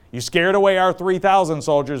back. You scared away our 3,000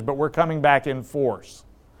 soldiers, but we're coming back in force.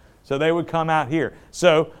 So they would come out here.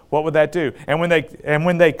 So what would that do? And when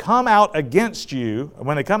they come out against you,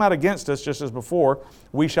 when they come out against us, just as before,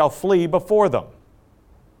 we shall flee before them.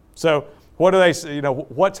 So what do they say?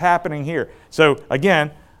 What's happening here? So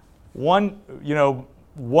again, one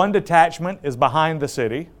detachment is behind the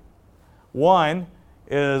city. One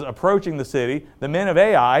is approaching the city. The men of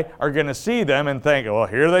Ai are going to see them and think, well,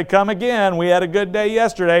 here they come again. We had a good day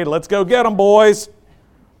yesterday. Let's go get them, boys.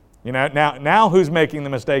 Now who's making the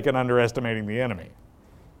mistake in underestimating the enemy?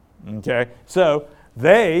 Okay, so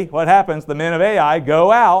what happens? The men of Ai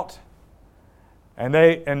go out, and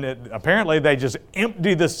apparently they just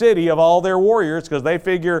empty the city of all their warriors, because they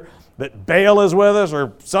figure that Baal is with us,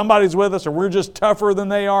 or somebody's with us, or we're just tougher than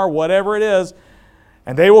they are, whatever it is.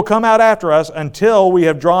 And they will come out after us until we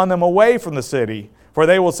have drawn them away from the city, for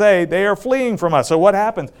they will say, they are fleeing from us. So what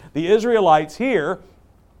happens? The Israelites here,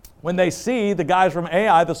 when they see the guys from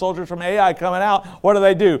Ai, the soldiers from Ai coming out, what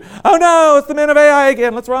do? Oh no, it's the men of Ai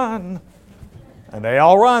again, let's run. And they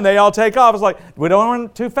all run, they all take off. It's like, we don't run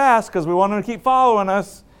too fast because we want them to keep following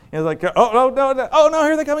us. It's like, oh no,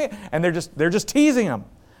 here they come again. And they're just teasing them.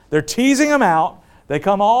 They're teasing them out. They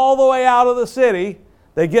come all the way out of the city.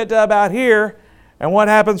 They get to about here, and what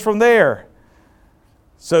happens from there?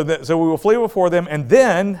 So we will flee before them, and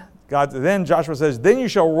then Joshua says, then you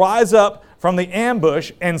shall rise up from the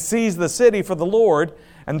ambush and seize the city for the Lord,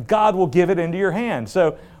 and God will give it into your hand.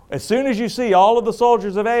 So as soon as you see all of the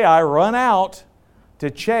soldiers of Ai run out to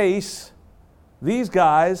chase these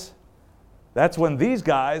guys, that's when these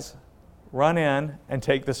guys run in and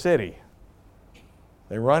take the city.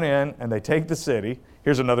 They run in and they take the city.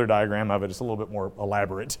 Here's another diagram of it. It's a little bit more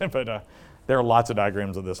elaborate, but there are lots of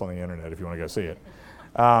diagrams of this on the internet if you want to go see it.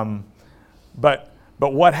 But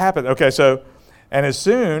what happened? Okay, so and as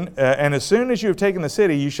soon as you have taken the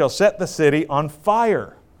city, you shall set the city on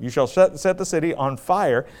fire. You shall set the city on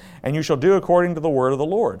fire, and you shall do according to the word of the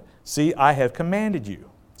Lord. See, I have commanded you.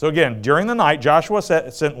 So again, during the night, Joshua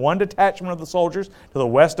sent one detachment of the soldiers to the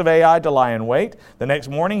west of Ai to lie in wait. The next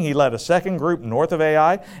morning, he led a second group north of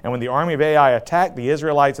Ai, and when the army of Ai attacked, the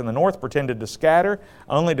Israelites in the north pretended to scatter,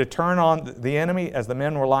 only to turn on the enemy as the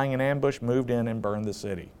men were lying in ambush, moved in and burned the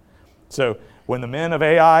city. So when the men of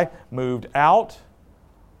Ai moved out,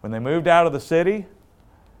 when they moved out of the city,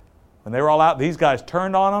 when they were all out, these guys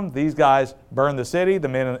turned on them. These guys burned the city. The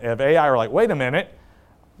men of Ai are like, wait a minute.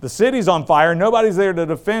 The city's on fire. Nobody's there to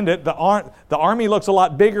defend it. The army looks a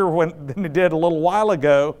lot bigger than it did a little while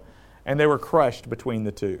ago. And they were crushed between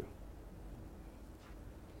the two.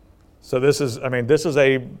 So this is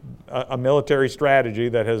a military strategy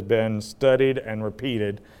that has been studied and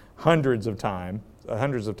repeated hundreds of times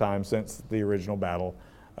since the original Battle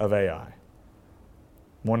of Ai.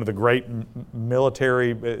 One of the great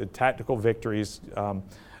military tactical victories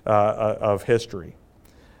of history.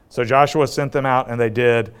 So Joshua sent them out, and they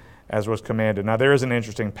did as was commanded. Now there's an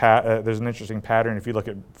interesting pattern if you look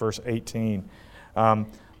at verse 18. Then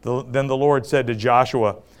the Lord said to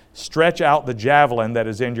Joshua, "Stretch out the javelin that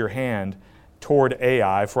is in your hand toward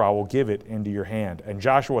Ai, for I will give it into your hand." And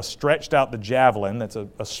Joshua stretched out the javelin, that's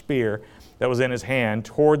a spear, that was in his hand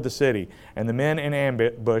toward the city. And the men in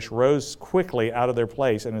ambush rose quickly out of their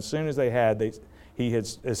place, and as soon as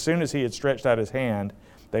he had stretched out his hand,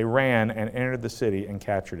 they ran and entered the city and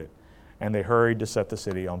captured it. And they hurried to set the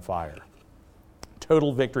city on fire.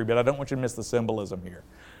 Total victory, but I don't want you to miss the symbolism here.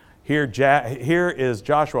 Here is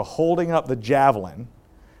Joshua holding up the javelin,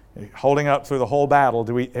 holding up through the whole battle.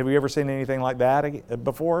 Have we ever seen anything like that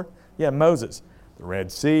before? Yeah, Moses. The Red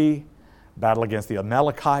Sea, battle against the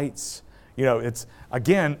Amalekites. It's,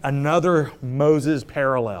 again, another Moses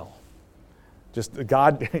parallel. Just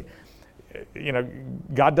God...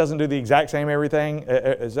 God doesn't do the exact same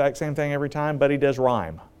thing every time, but He does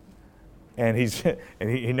rhyme. And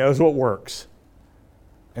He knows what works.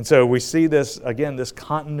 And so we see this, again, this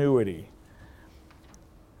continuity.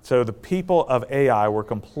 So the people of Ai were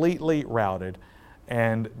completely routed,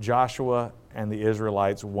 and Joshua and the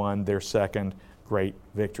Israelites won their second great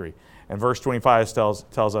victory. And verse 25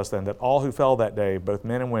 tells us then that all who fell that day, both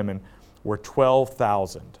men and women, were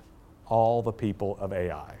 12,000, all the people of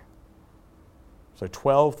Ai. So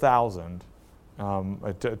 12,000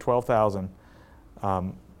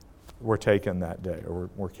 were taken that day, or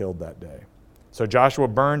were killed that day. So Joshua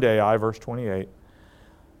burned Ai, verse 28,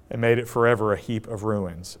 and made it forever a heap of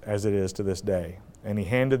ruins, as it is to this day. And he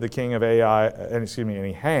hanged the king of Ai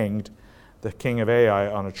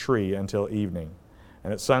on a tree until evening.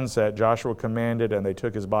 And at sunset Joshua commanded, and they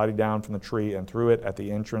took his body down from the tree and threw it at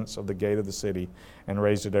the entrance of the gate of the city, and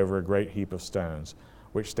raised it over a great heap of stones,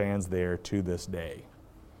 which stands there to this day.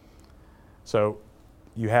 So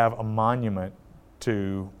you have a monument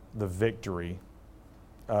to the victory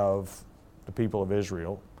of the people of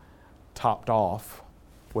Israel, topped off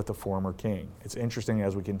with the former king. It's interesting,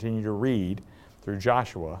 as we continue to read through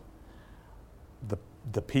Joshua,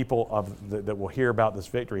 the people that will hear about this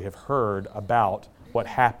victory have heard about what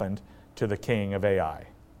happened to the king of Ai.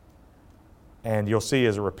 And you'll see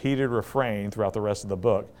as a repeated refrain throughout the rest of the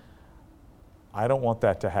book, I don't want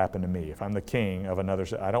that to happen to me. If I'm the king of another,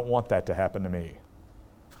 I don't want that to happen to me.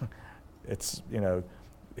 It's,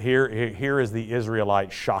 here is the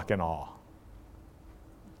Israelite shock and awe.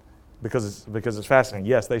 Because it's fascinating.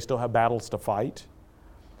 Yes, they still have battles to fight,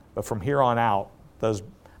 but from here on out, those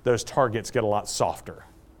targets get a lot softer.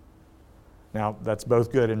 Now, that's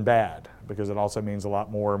both good and bad, because it also means a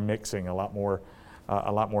lot more mixing, a lot more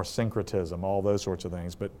syncretism, all those sorts of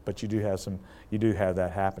things. But you do have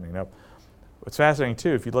that happening. Now, what's fascinating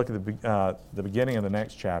too, if you look at the beginning of the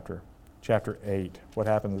next chapter, chapter 8, what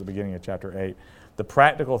happens at the beginning of chapter 8? The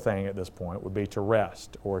practical thing at this point would be to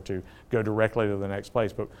rest or to go directly to the next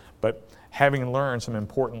place. But having learned some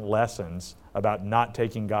important lessons about not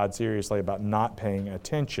taking God seriously, about not paying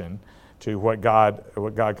attention to what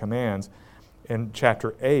God commands, in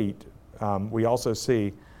chapter 8, we also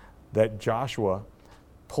see that Joshua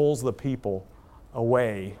pulls the people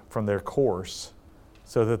away from their course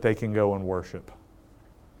so that they can go and worship.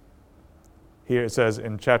 Here it says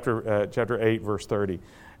in chapter 8, verse 30,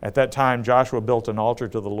 at that time Joshua built an altar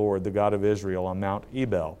to the Lord, the God of Israel, on Mount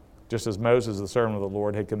Ebal, just as Moses, the servant of the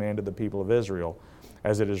Lord, had commanded the people of Israel,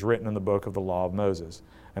 as it is written in the book of the law of Moses,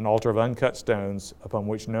 an altar of uncut stones upon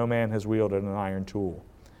which no man has wielded an iron tool.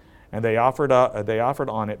 And they offered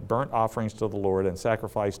on it burnt offerings to the Lord and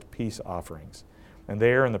sacrificed peace offerings. And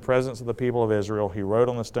there, in the presence of the people of Israel, he wrote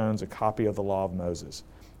on the stones a copy of the law of Moses,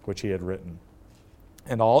 which he had written.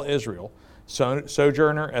 And all Israel,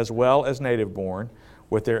 sojourner as well as native born,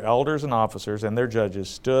 with their elders and officers and their judges,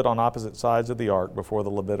 stood on opposite sides of the ark before the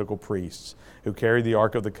Levitical priests, who carried the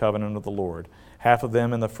ark of the covenant of the Lord, half of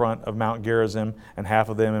them in the front of Mount Gerizim and half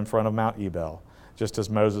of them in front of Mount Ebal, just as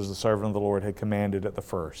Moses, the servant of the Lord, had commanded at the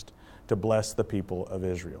first, to bless the people of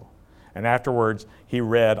Israel. And afterwards he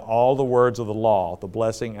read all the words of the law, the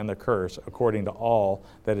blessing and the curse, according to all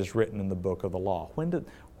that is written in the book of the law.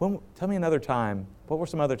 Tell me another time, what were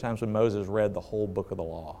some other times when Moses read the whole book of the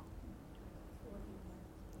law?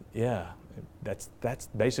 Yeah, that's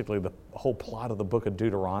basically the whole plot of the book of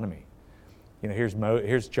Deuteronomy.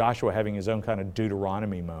 Here's Joshua having his own kind of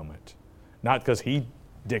Deuteronomy moment. Not because he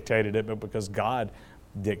dictated it, but because God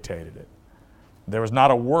dictated it. There was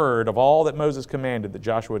not a word of all that Moses commanded that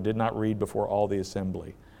Joshua did not read before all the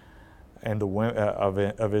assembly and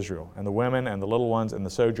of Israel, and the women and the little ones and the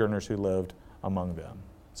sojourners who lived among them.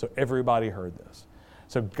 So everybody heard this.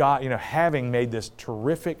 So God, having made this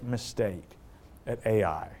terrific mistake at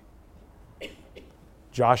Ai,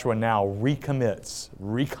 Joshua now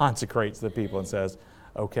reconsecrates the people and says,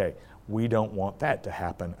 okay, we don't want that to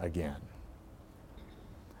happen again.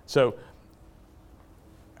 So,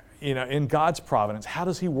 in God's providence, how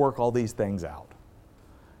does He work all these things out?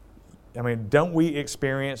 I mean, don't we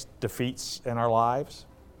experience defeats in our lives?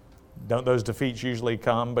 Don't those defeats usually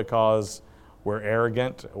come because we're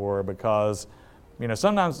arrogant or because,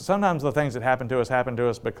 sometimes the things that happen to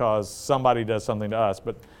us because somebody does something to us,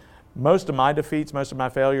 but most of my defeats, most of my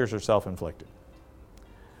failures are self-inflicted.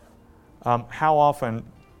 How often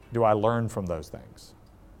do I learn from those things?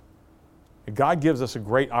 God gives us a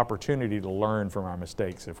great opportunity to learn from our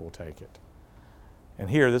mistakes if we'll take it. And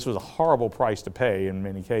here, this was a horrible price to pay in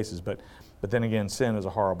many cases, but then again, sin is a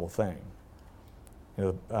horrible thing.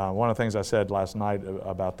 One of the things I said last night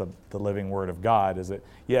about the living Word of God is that,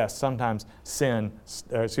 yes, sometimes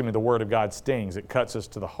the Word of God stings. It cuts us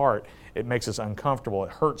to the heart. It makes us uncomfortable.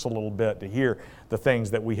 It hurts a little bit to hear the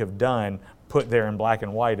things that we have done put there in black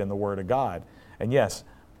and white in the Word of God. And yes,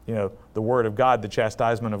 the Word of God, the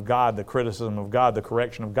chastisement of God, the criticism of God, the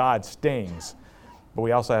correction of God stings. But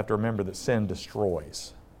we also have to remember that sin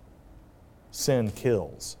destroys. Sin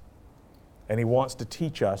kills. And He wants to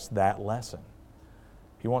teach us that lesson.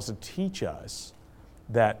 He wants to teach us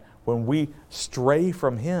that when we stray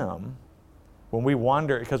from Him, when we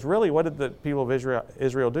wander, because really what did the people of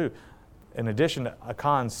Israel do? In addition to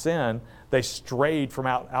Achan's sin, they strayed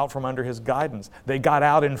out from under his guidance. They got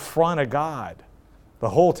out in front of God. The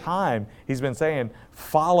whole time He's been saying,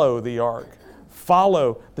 follow the ark,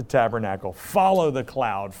 follow the tabernacle, follow the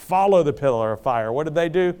cloud, follow the pillar of fire. What did they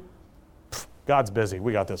do? God's busy.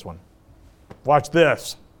 We got this one. Watch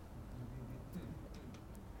this.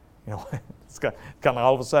 It's kind of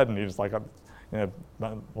all of a sudden, you're just like,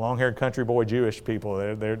 long-haired country boy Jewish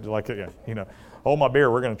people. They're like, hold my beer,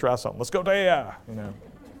 we're going to try something. Let's go there,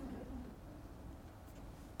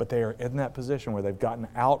 But they are in that position where they've gotten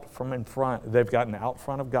out in front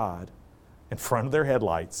of God, in front of their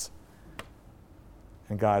headlights.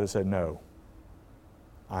 And God has said, no,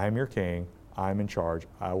 I am your king. I am in charge.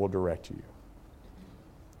 I will direct you.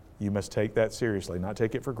 You must take that seriously, not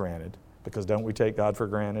take it for granted. Because don't we take God for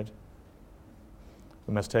granted?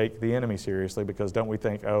 We must take the enemy seriously because don't we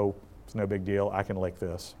think, oh, it's no big deal, I can lick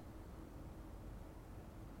this.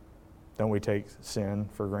 Don't we take sin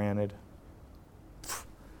for granted?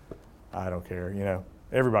 I don't care,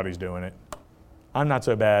 everybody's doing it. I'm not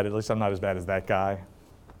so bad, at least I'm not as bad as that guy.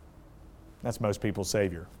 That's most people's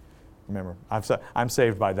savior. Remember, I'm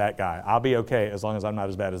saved by that guy. I'll be okay as long as I'm not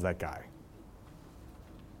as bad as that guy.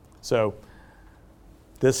 So,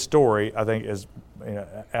 this story, I think,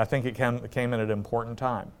 it came in at an important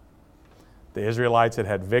time. The Israelites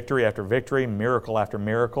had victory after victory, miracle after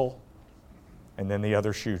miracle, and then the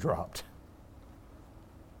other shoe dropped.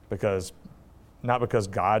 Not because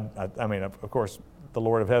God, of course, the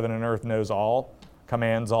Lord of heaven and earth knows all,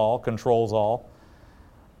 commands all, controls all,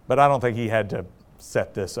 but I don't think He had to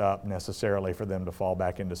set this up necessarily for them to fall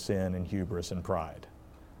back into sin and hubris and pride.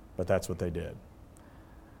 But that's what they did.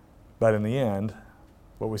 But in the end,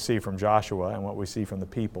 what we see from Joshua and what we see from the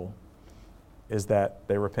people is that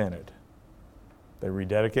they repented. They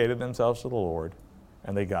rededicated themselves to the Lord,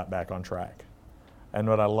 and they got back on track. And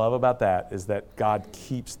what I love about that is that God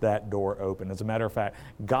keeps that door open. As a matter of fact,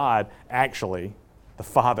 God actually, the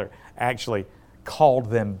Father, actually called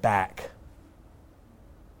them back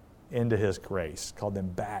into His grace, called them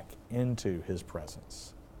back into His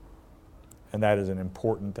presence. And that is an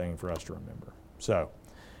important thing for us to remember. So,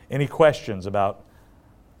 any questions about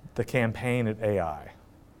the campaign at Ai?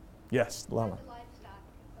 Yes, Lala.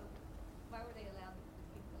 Why were they allowed to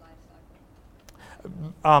keep the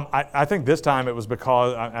livestock? I think this time it was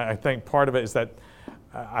because I think part of it is that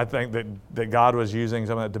I think that God was using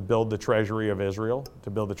some of that to build the treasury of Israel,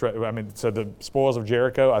 so the spoils of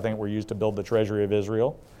Jericho, I think, were used to build the treasury of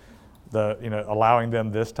Israel. Allowing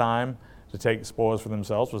them this time to take spoils for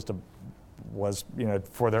themselves was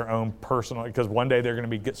for their own personal, because one day they're going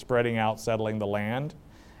to be spreading out, settling the land,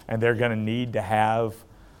 and they're going to need to have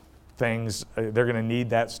things. They're going to need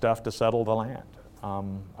that stuff to settle the land.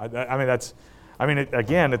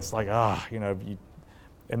 It's like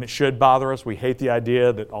and it should bother us. We hate the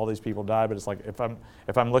idea that all these people die, but it's like if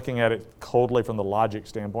I'm looking at it coldly from the logic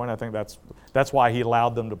standpoint, I think that's why He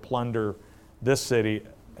allowed them to plunder this city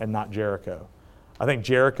and not Jericho. I think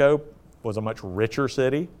Jericho was a much richer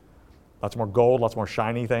city, lots more gold, lots more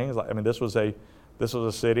shiny things. This was a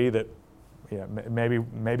city that,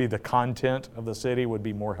 maybe the content of the city would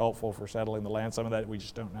be more helpful for settling the land. Some of that we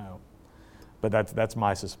just don't know, but that's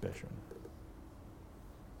my suspicion.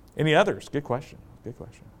 Any others? Good question. Good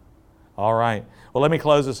question. All right. Well, let me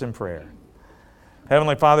close this in prayer.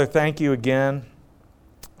 Heavenly Father, thank You again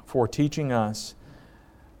for teaching us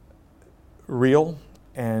real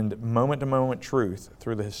and moment-to-moment truth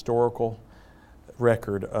through the historical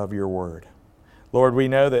record of Your Word. Lord, we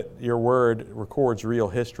know that Your Word records real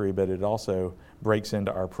history, but it also breaks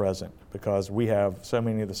into our present because we have so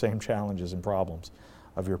many of the same challenges and problems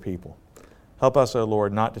of Your people. Help us, O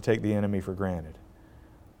Lord, not to take the enemy for granted,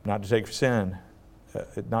 not to take sin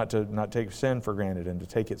for granted and to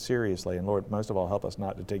take it seriously. And Lord, most of all, help us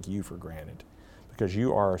not to take You for granted, because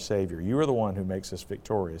You are our Savior. You are the one who makes us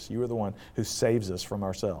victorious. You are the one who saves us from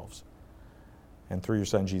ourselves. And through Your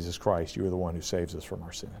Son, Jesus Christ, You are the one who saves us from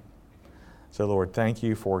our sin. So, Lord, thank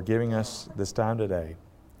You for giving us this time today,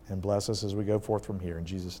 and bless us as we go forth from here. In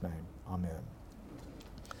Jesus' name, amen.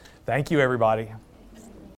 Thank you, everybody.